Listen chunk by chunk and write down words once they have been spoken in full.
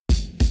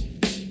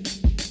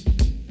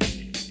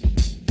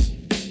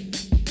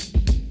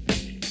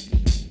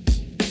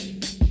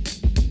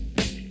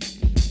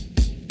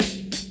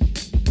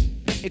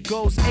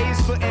goals, A is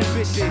for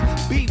ambition.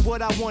 Be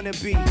what I wanna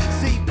be.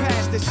 See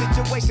past the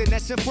situation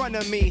that's in front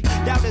of me.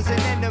 Doubt is an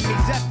enemy.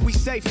 F, we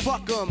say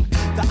fuck them.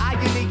 The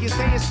irony is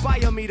they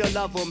inspire me to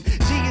love them.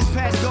 G is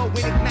past go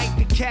when ignite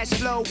the cash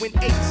flow. When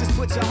H is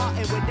put your heart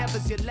in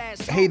whatever's your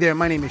last. Hey there,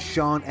 my name is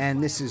Sean,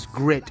 and this is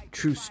Grit,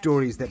 True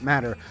Stories That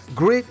Matter.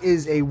 Grit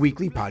is a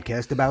weekly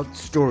podcast about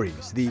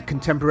stories, the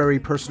contemporary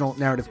personal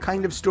narrative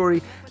kind of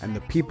story, and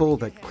the people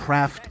that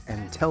craft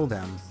and tell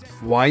them.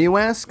 Why, you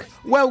ask?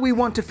 Well, we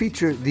want to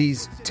feature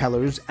these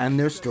tellers and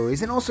their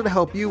stories, and also to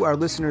help you, our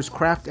listeners,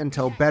 craft and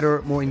tell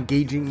better, more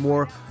engaging,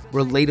 more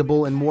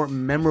relatable, and more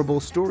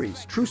memorable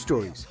stories. True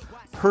stories,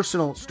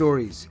 personal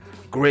stories,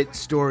 grit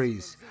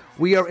stories.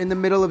 We are in the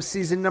middle of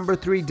season number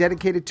 3,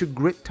 dedicated to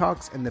grit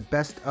talks and the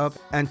best of.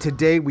 And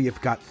today we have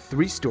got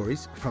 3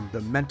 stories from the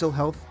Mental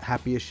Health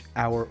Happyish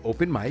Hour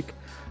open mic.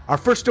 Our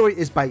first story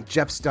is by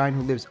Jeff Stein,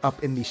 who lives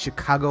up in the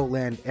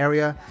Chicagoland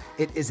area.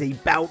 It is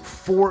about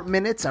 4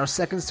 minutes. Our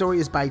second story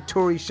is by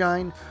Tori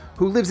Shine,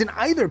 who lives in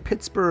either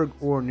Pittsburgh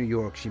or New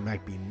York. She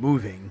might be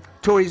moving.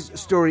 Tori's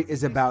story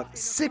is about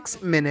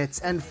 6 minutes.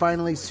 And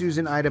finally,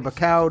 Susan Ida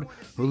Bacaud,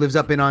 who lives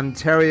up in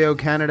Ontario,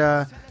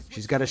 Canada.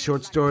 She's got a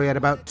short story at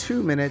about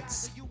 2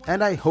 minutes,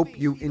 and I hope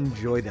you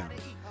enjoy them.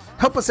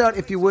 Help us out,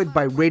 if you would,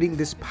 by rating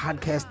this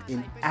podcast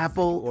in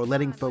Apple or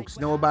letting folks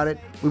know about it.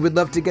 We would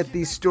love to get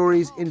these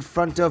stories in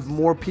front of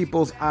more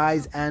people's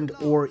eyes and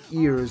or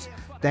ears.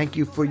 Thank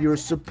you for your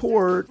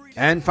support.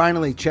 And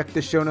finally, check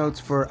the show notes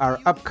for our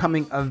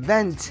upcoming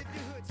event,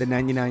 the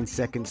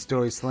 99-Second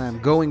Story Slam,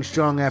 going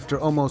strong after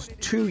almost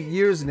 2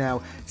 years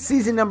now.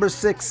 Season number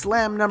 6,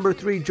 Slam number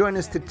 3. Join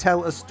us to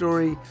tell a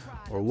story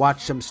or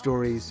watch some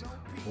stories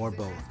or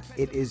both.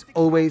 It is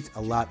always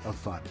a lot of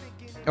fun.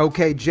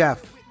 Okay,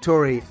 Jeff,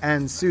 Tori,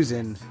 and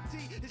Susan,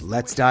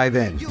 let's dive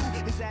in.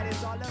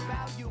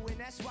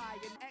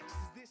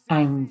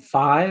 I'm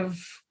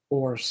 5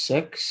 or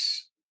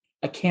 6.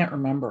 I can't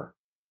remember.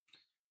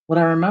 What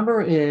I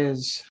remember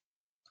is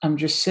I'm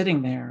just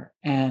sitting there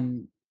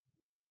and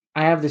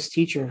I have this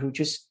teacher who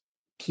just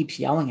keeps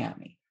yelling at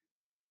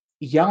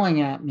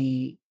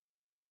me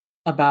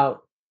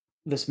about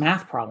this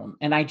math problem.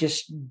 And I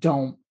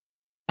don't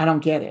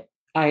get it.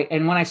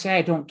 And when I say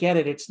I don't get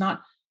it, it's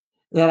not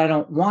that I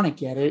don't want to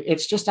get it.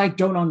 It's just I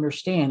don't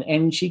understand.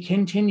 And she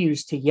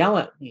continues to yell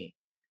at me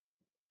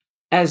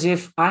as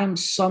if I'm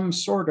some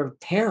sort of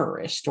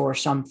terrorist or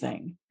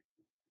something.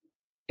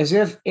 As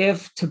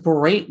if to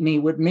berate me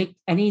would make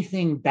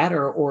anything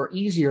better or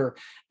easier.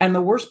 And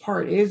the worst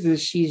part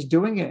is she's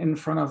doing it in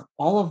front of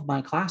all of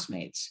my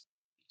classmates.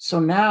 So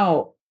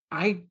now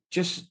I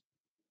just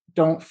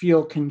don't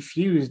feel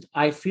confused.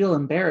 I feel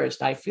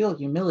embarrassed. I feel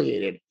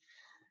humiliated.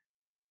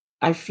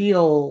 I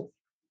feel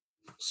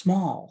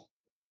small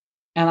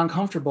and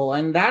uncomfortable.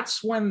 And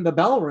that's when the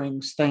bell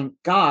rings, thank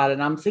God.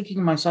 And I'm thinking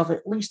to myself,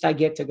 at least I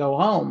get to go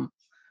home.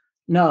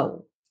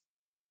 No,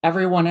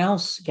 everyone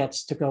else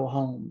gets to go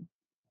home.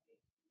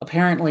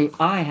 Apparently,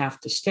 I have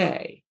to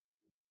stay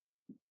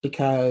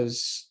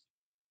because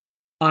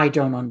I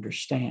don't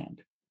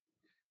understand.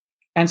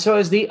 And so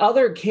as the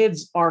other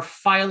kids are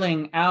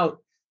filing out,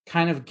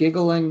 kind of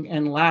giggling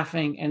and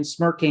laughing and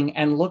smirking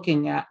and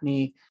looking at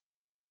me,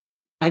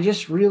 I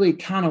just really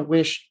kind of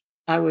wish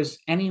I was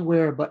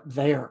anywhere but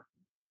there.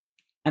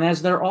 And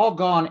as they're all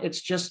gone, it's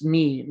just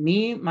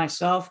me,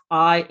 myself,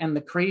 I, and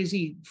the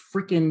crazy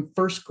freaking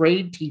first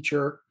grade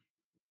teacher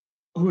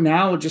who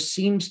now just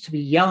seems to be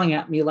yelling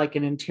at me like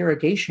an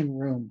interrogation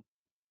room.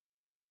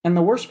 And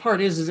the worst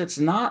part is it's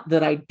not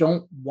that I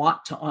don't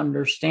want to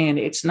understand.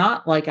 It's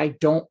not like I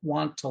don't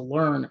want to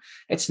learn.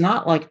 It's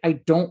not like I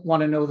don't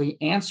want to know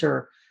the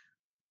answer.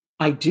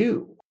 I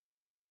do.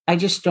 I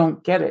just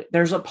don't get it.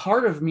 There's a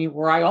part of me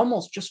where I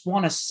almost just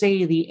want to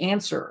say the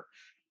answer.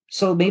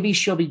 So maybe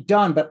she'll be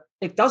done, but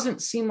it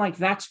doesn't seem like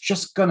that's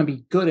just going to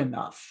be good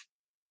enough.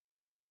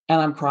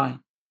 And I'm crying.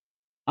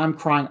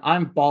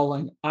 I'm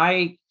bawling.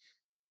 I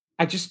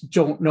just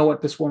don't know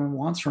what this woman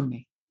wants from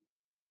me.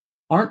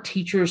 Aren't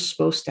teachers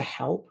supposed to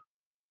help?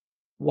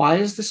 Why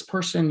is this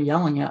person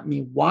yelling at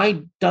me?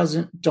 Why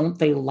don't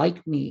they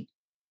like me?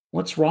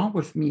 What's wrong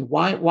with me?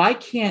 Why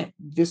can't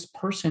this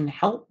person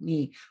help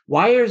me?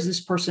 Why is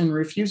this person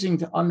refusing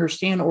to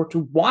understand or to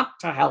want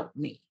to help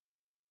me?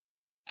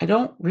 I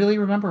don't really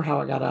remember how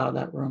I got out of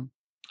that room.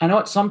 I know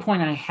at some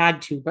point I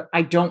had to, but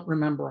I don't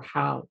remember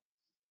how.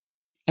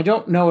 I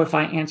don't know if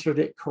I answered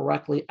it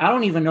correctly. I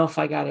don't even know if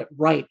I got it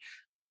right.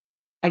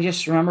 I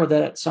just remember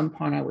that at some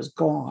point I was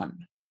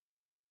gone.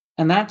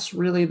 And that's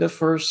really the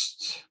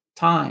first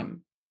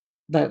time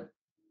that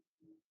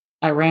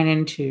I ran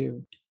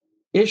into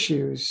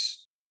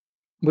issues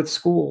with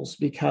schools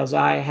because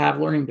I have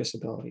learning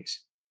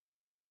disabilities.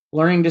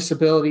 Learning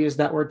disabilities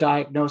that were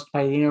diagnosed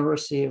by the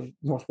University of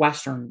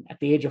Northwestern at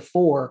the age of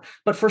 4.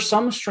 But for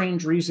some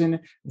strange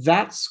reason,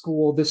 that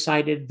school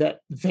decided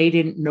that they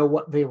didn't know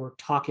what they were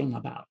talking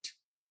about.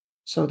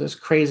 So this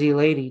crazy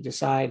lady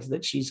decides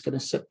that she's going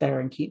to sit there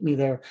and keep me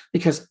there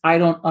because I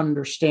don't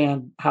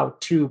understand how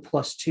 2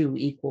 +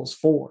 2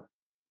 = 4.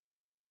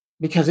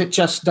 Because it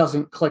just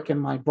doesn't click in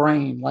my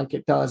brain like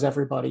it does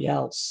everybody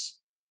else.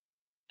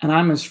 And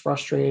I'm as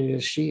frustrated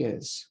as she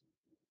is,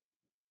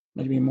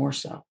 maybe more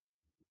so.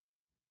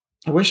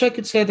 I wish I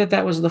could say that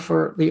that was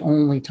the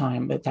only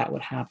time that that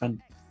would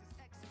happen.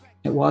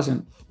 It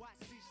wasn't.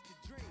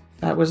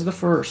 That was the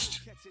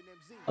first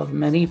of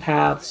many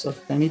paths,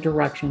 of many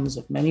directions,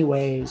 of many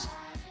ways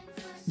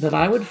that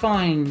I would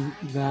find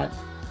that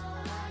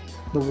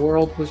the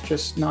world was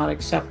just not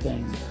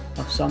accepting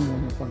of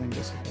someone with learning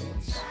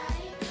disabilities.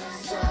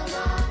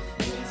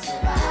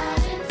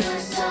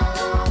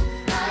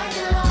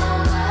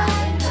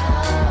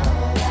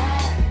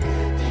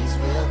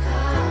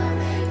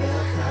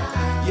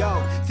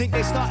 Think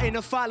they starting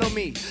to follow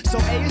me. So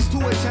A is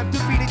to attempt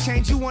to be the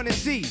change you want to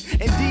see,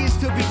 and D is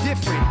to be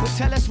different. But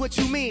tell us what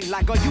you mean.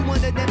 Like, are you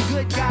one of them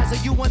good guys,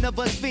 or you one of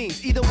us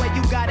fiends? Either way,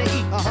 you gotta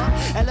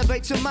eat.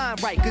 Elevate your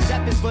mind, right? Cause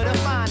F is for the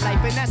fine life,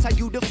 and that's how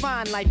you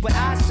define life. But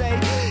I say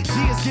G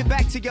is get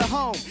back to your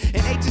home,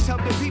 and H is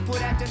help the people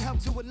that then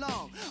help you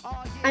along.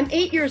 I'm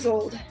 8 years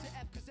old,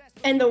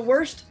 and the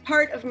worst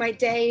part of my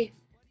day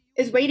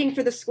is waiting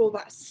for the school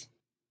bus.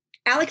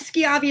 Alex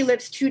Schiavi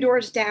lives 2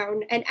 doors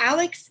down, and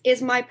Alex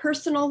is my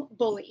personal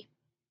bully.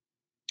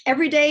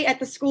 Every day at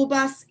the school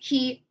bus,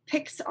 he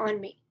picks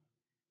on me.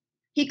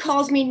 He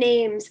calls me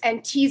names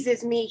and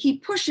teases me. He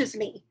pushes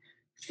me,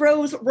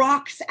 throws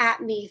rocks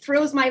at me,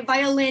 throws my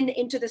violin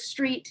into the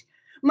street.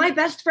 My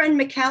best friend,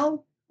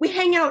 Mikkel, we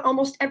hang out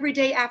almost every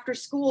day after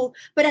school,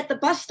 but at the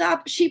bus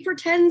stop, she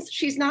pretends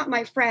she's not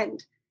my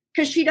friend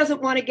because she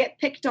doesn't want to get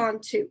picked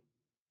on too.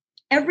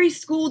 Every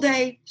school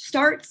day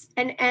starts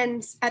and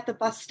ends at the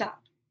bus stop.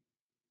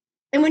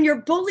 And when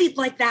you're bullied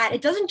like that,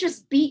 it doesn't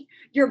just beat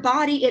your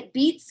body, it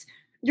beats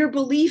your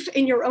belief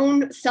in your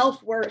own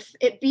self-worth.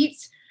 It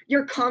beats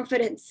your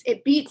confidence.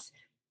 It beats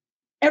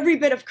every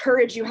bit of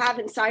courage you have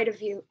inside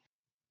of you.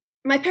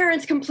 My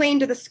parents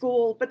complained to the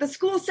school, but the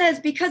school says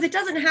because it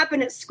doesn't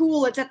happen at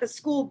school, it's at the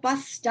school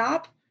bus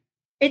stop,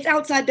 it's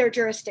outside their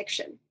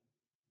jurisdiction.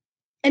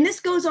 And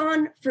this goes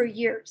on for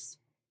years.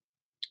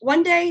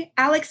 One day,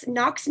 Alex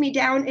knocks me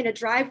down in a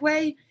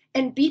driveway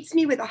and beats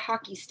me with a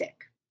hockey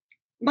stick.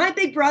 My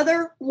big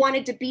brother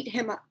wanted to beat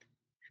him up.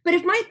 But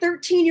if my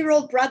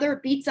 13-year-old brother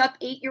beats up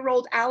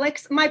 8-year-old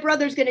Alex, my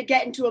brother's going to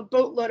get into a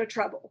boatload of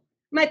trouble.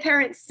 My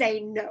parents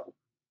say no.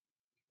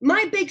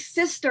 My big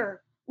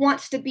sister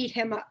wants to beat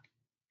him up.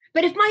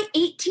 But if my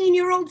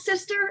 18-year-old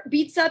sister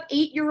beats up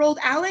 8-year-old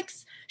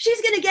Alex,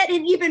 she's going to get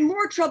in even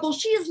more trouble.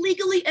 She is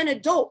legally an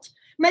adult.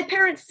 My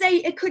parents say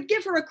it could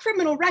give her a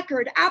criminal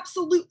record.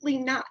 Absolutely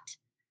not.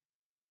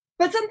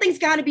 But something's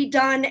got to be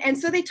done. And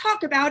so they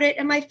talk about it.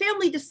 And my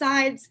family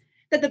decides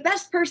that the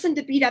best person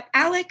to beat up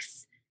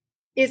Alex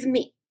is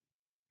me.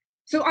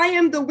 So I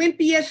am the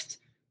wimpiest,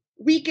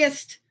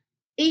 weakest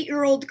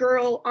 8-year-old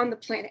girl on the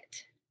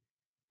planet.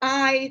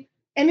 I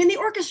am in the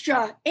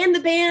orchestra and the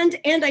band,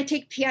 and I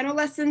take piano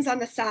lessons on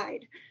the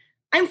side.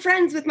 I'm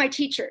friends with my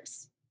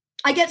teachers.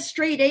 I get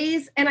straight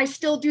A's, and I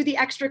still do the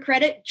extra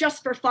credit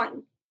just for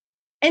fun.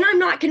 And I'm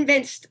not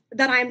convinced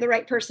that I'm the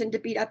right person to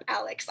beat up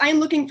Alex. I'm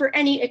looking for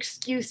any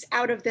excuse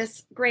out of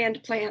this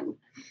grand plan.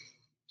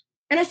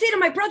 And I say to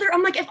my brother,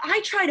 I'm like, if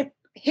I try to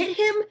hit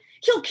him,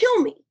 he'll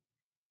kill me.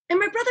 And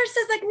my brother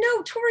says, like,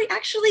 no, Tori,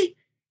 actually,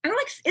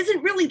 Alex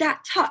isn't really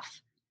that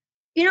tough.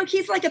 You know,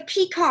 he's like a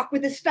peacock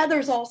with his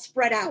feathers all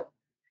spread out,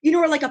 you know,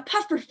 or like a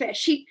puffer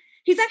fish.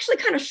 He's actually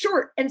kind of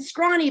short and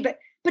scrawny, but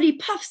he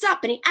puffs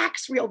up and he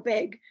acts real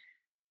big.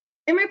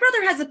 And my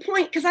brother has a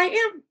point because I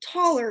am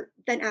taller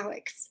than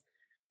Alex.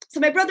 So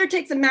my brother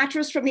takes a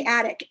mattress from the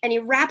attic and he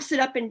wraps it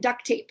up in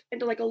duct tape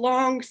into like a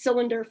long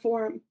cylinder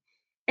form.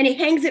 And he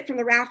hangs it from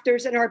the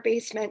rafters in our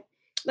basement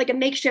like a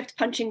makeshift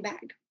punching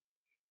bag.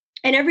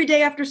 And every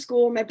day after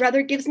school, my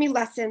brother gives me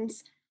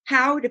lessons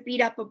how to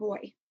beat up a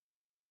boy.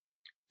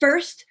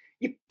 First,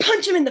 you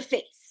punch him in the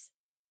face.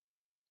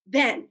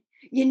 Then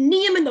you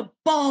knee him in the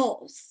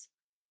balls.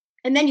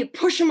 And then you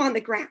push him on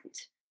the ground.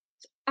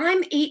 So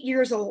I'm 8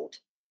 years old.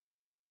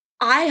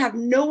 I have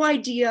no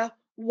idea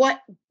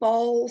what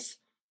balls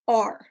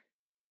are.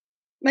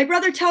 My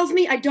brother tells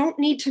me I don't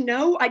need to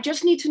know. I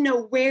just need to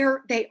know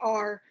where they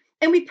are.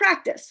 And we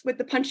practice with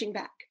the punching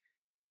bag.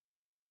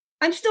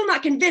 I'm still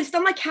not convinced.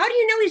 I'm like, how do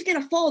you know he's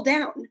going to fall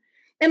down?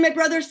 And my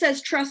brother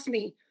says, trust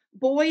me,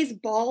 boys'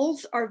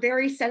 balls are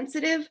very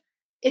sensitive.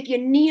 If you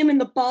knee him in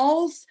the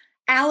balls,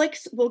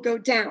 Alex will go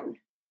down.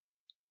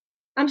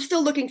 I'm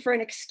still looking for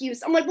an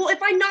excuse. I'm like, well, if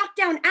I knock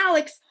down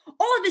Alex,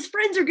 all of his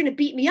friends are going to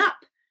beat me up.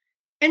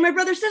 And my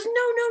brother says,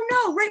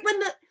 no. Right when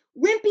the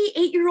wimpy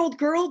 8-year-old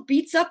girl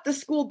beats up the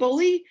school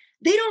bully,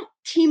 they don't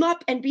team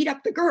up and beat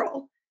up the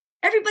girl.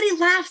 Everybody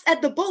laughs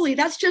at the bully.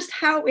 That's just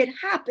how it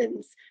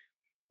happens.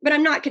 But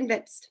I'm not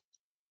convinced.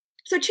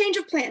 So change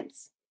of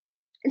plans.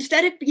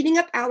 Instead of beating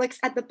up Alex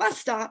at the bus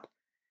stop,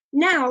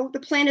 now the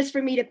plan is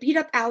for me to beat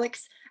up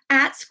Alex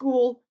at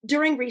school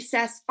during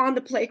recess on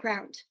the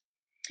playground.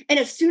 And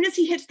as soon as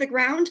he hits the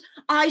ground,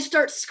 I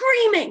start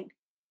screaming,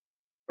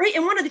 right?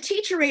 And one of the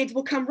teacher aides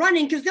will come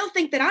running because they'll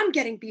think that I'm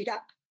getting beat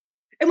up.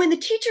 And when the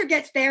teacher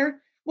gets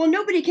there, well,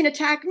 nobody can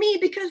attack me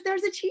because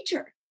there's a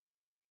teacher.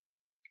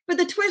 But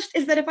the twist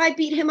is that if I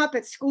beat him up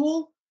at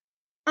school,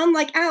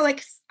 Unlike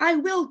Alex, I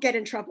will get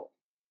in trouble.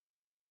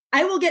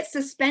 I will get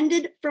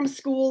suspended from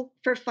school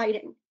for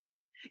fighting.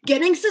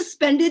 Getting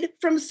suspended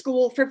from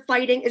school for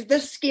fighting is the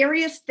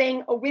scariest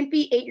thing a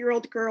wimpy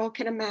 8-year-old girl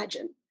can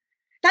imagine.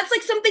 That's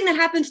like something that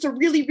happens to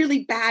really,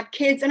 really bad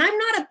kids, and I'm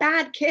not a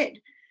bad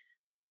kid.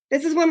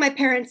 This is when my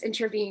parents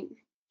intervene.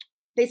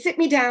 They sit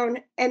me down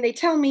and they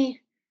tell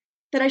me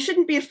that I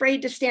shouldn't be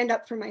afraid to stand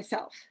up for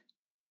myself.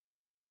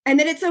 And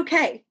that it's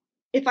okay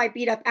if I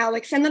beat up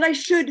Alex, and that I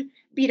should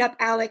beat up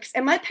Alex.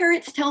 And my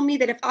parents tell me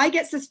that if I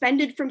get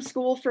suspended from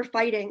school for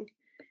fighting,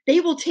 they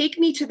will take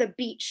me to the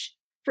beach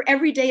for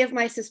every day of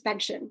my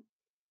suspension.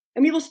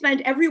 And we will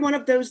spend every one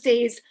of those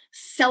days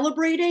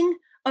celebrating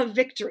a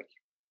victory.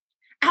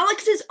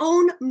 Alex's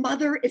own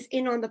mother is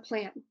in on the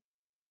plan.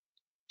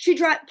 She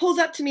pulls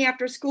up to me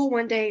after school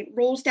one day,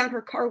 rolls down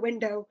her car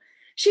window.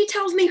 She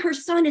tells me her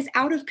son is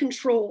out of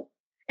control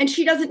and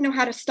she doesn't know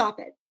how to stop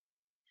it.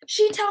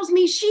 She tells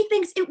me she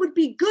thinks it would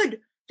be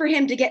good for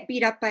him to get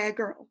beat up by a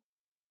girl.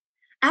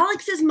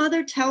 Alex's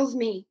mother tells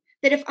me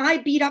that if I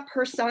beat up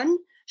her son,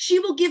 she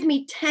will give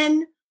me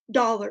 $10,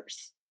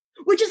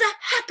 which is a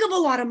heck of a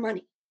lot of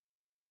money.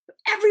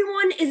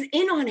 Everyone is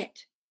in on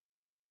it.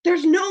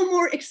 There's no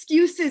more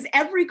excuses.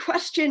 Every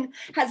question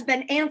has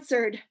been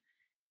answered.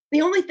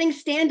 The only thing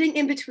standing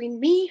in between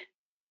me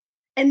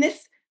and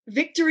this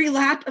victory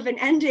lap of an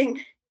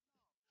ending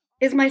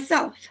is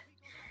myself.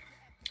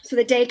 So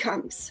the day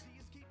comes.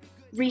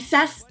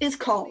 Recess is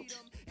called.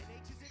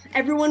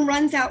 Everyone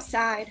runs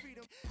outside.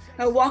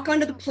 I walk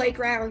onto the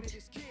playground.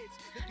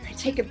 I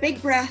take a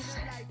big breath.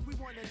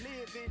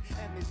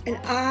 And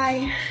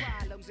I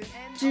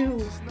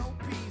do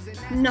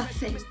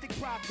nothing.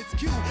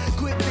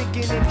 Quit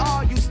thinking and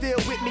are you still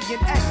with me?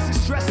 And S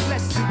is stress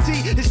less than T.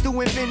 It's the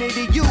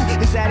infinity U.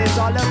 Is that it's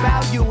all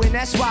about you. And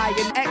that's why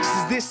an X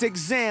is this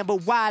exam.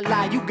 But why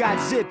lie? You got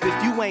zip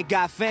if you ain't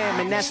got fam.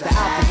 And that's the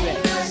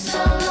alphabet. For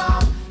so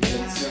long,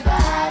 been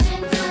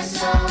surviving for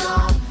so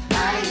long.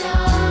 I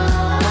know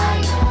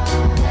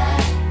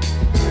that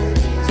good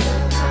things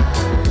will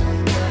come.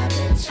 I've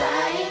been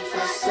trying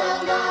for so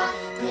long,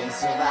 been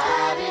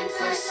surviving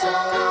for so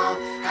long.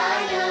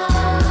 I know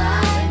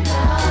that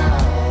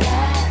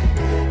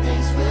good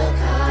things will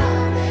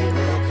come, they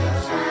will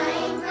come.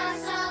 Trying for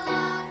so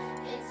long,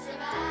 been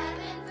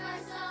surviving for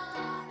so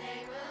long, they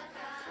will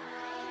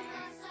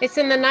come. It's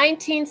in the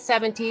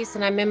 1970s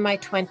and I'm in my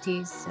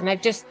 20s and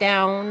I've just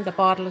downed a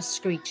bottle of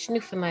Screech,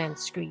 Newfoundland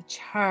Screech,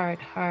 hard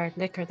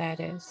liquor that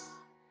is.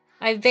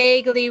 I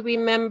vaguely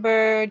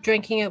remember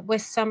drinking it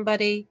with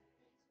somebody,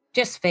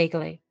 just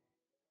vaguely.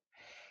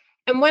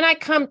 And when I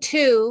come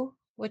to,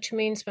 which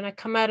means when I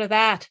come out of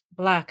that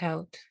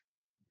blackout,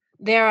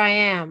 there I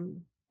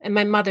am and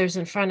my mother's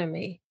in front of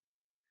me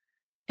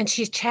and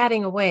she's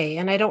chatting away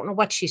and I don't know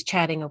what she's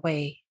chatting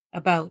away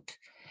about.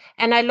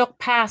 And I look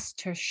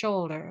past her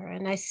shoulder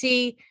and I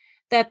see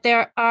that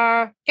there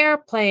are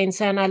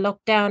airplanes and I look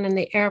down and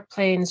the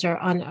airplanes are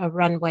on a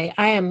runway.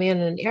 I am in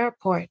an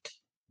airport.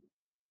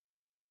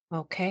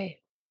 Okay.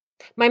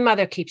 My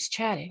mother keeps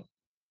chatting.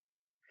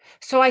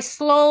 So I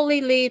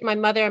slowly lead my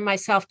mother and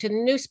myself to the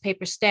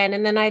newspaper stand.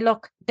 And then I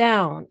look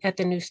down at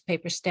the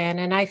newspaper stand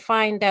and I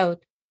find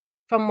out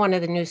from one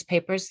of the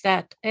newspapers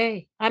that,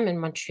 hey, I'm in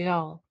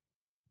Montreal.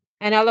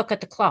 And I look at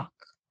the clock.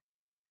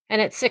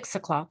 And it's 6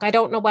 o'clock. I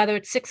don't know whether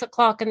it's 6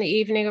 o'clock in the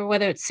evening or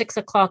whether it's 6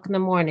 o'clock in the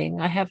morning.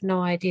 I have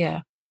no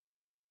idea.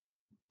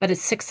 But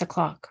it's 6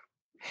 o'clock.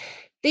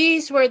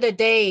 These were the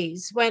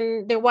days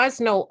when there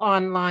was no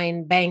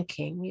online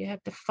banking. You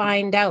had to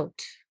find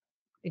out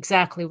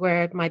exactly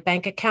where my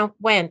bank account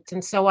went.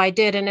 And so I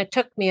did. And it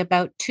took me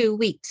about 2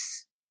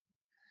 weeks.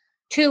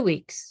 2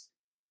 weeks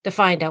to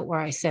find out where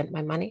I sent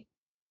my money.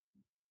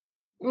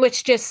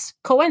 Which just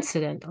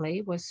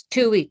coincidentally was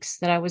 2 weeks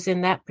that I was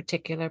in that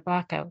particular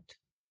blackout.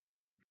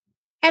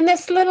 And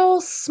this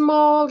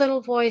small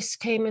little voice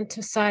came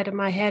into side of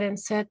my head and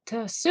said,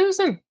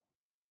 Susan,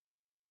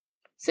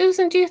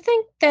 do you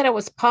think that it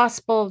was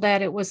possible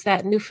that it was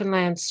that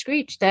Newfoundland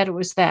Screech, that it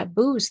was that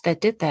booze that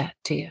did that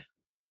to you?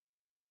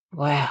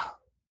 Well,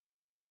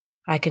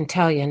 I can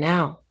tell you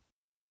now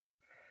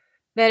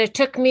that it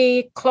took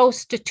me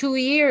close to 2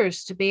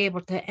 years to be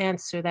able to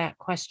answer that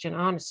question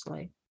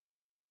honestly.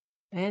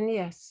 And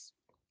yes,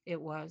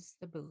 it was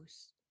the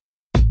booze.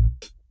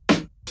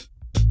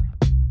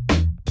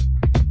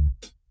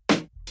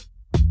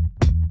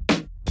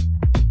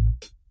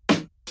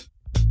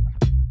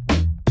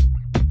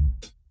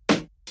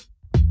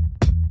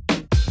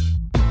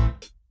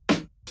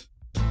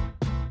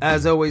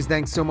 As always,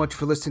 thanks so much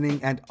for listening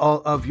and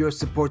all of your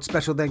support.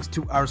 Special thanks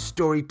to our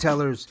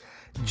storytellers,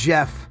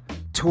 Jeff,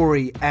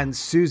 Tori, and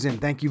Susan.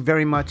 Thank you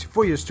very much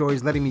for your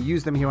stories, letting me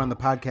use them here on the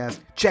podcast.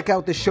 Check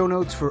out the show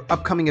notes for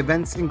upcoming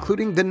events,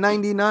 including the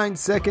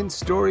 99-second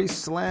Story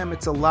Slam.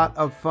 It's a lot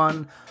of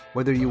fun,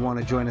 whether you want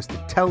to join us to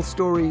tell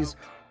stories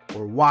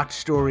or watch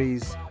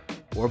stories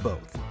or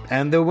both.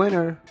 And the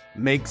winner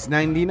makes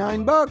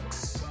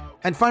 $99.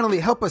 And finally,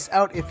 help us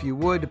out if you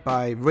would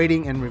by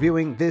rating and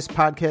reviewing this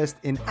podcast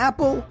in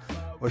Apple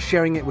or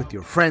sharing it with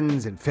your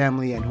friends and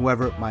family and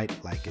whoever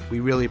might like it. We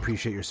really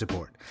appreciate your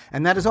support.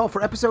 And that is all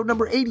for episode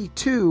number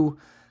 82.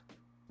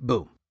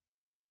 Boom.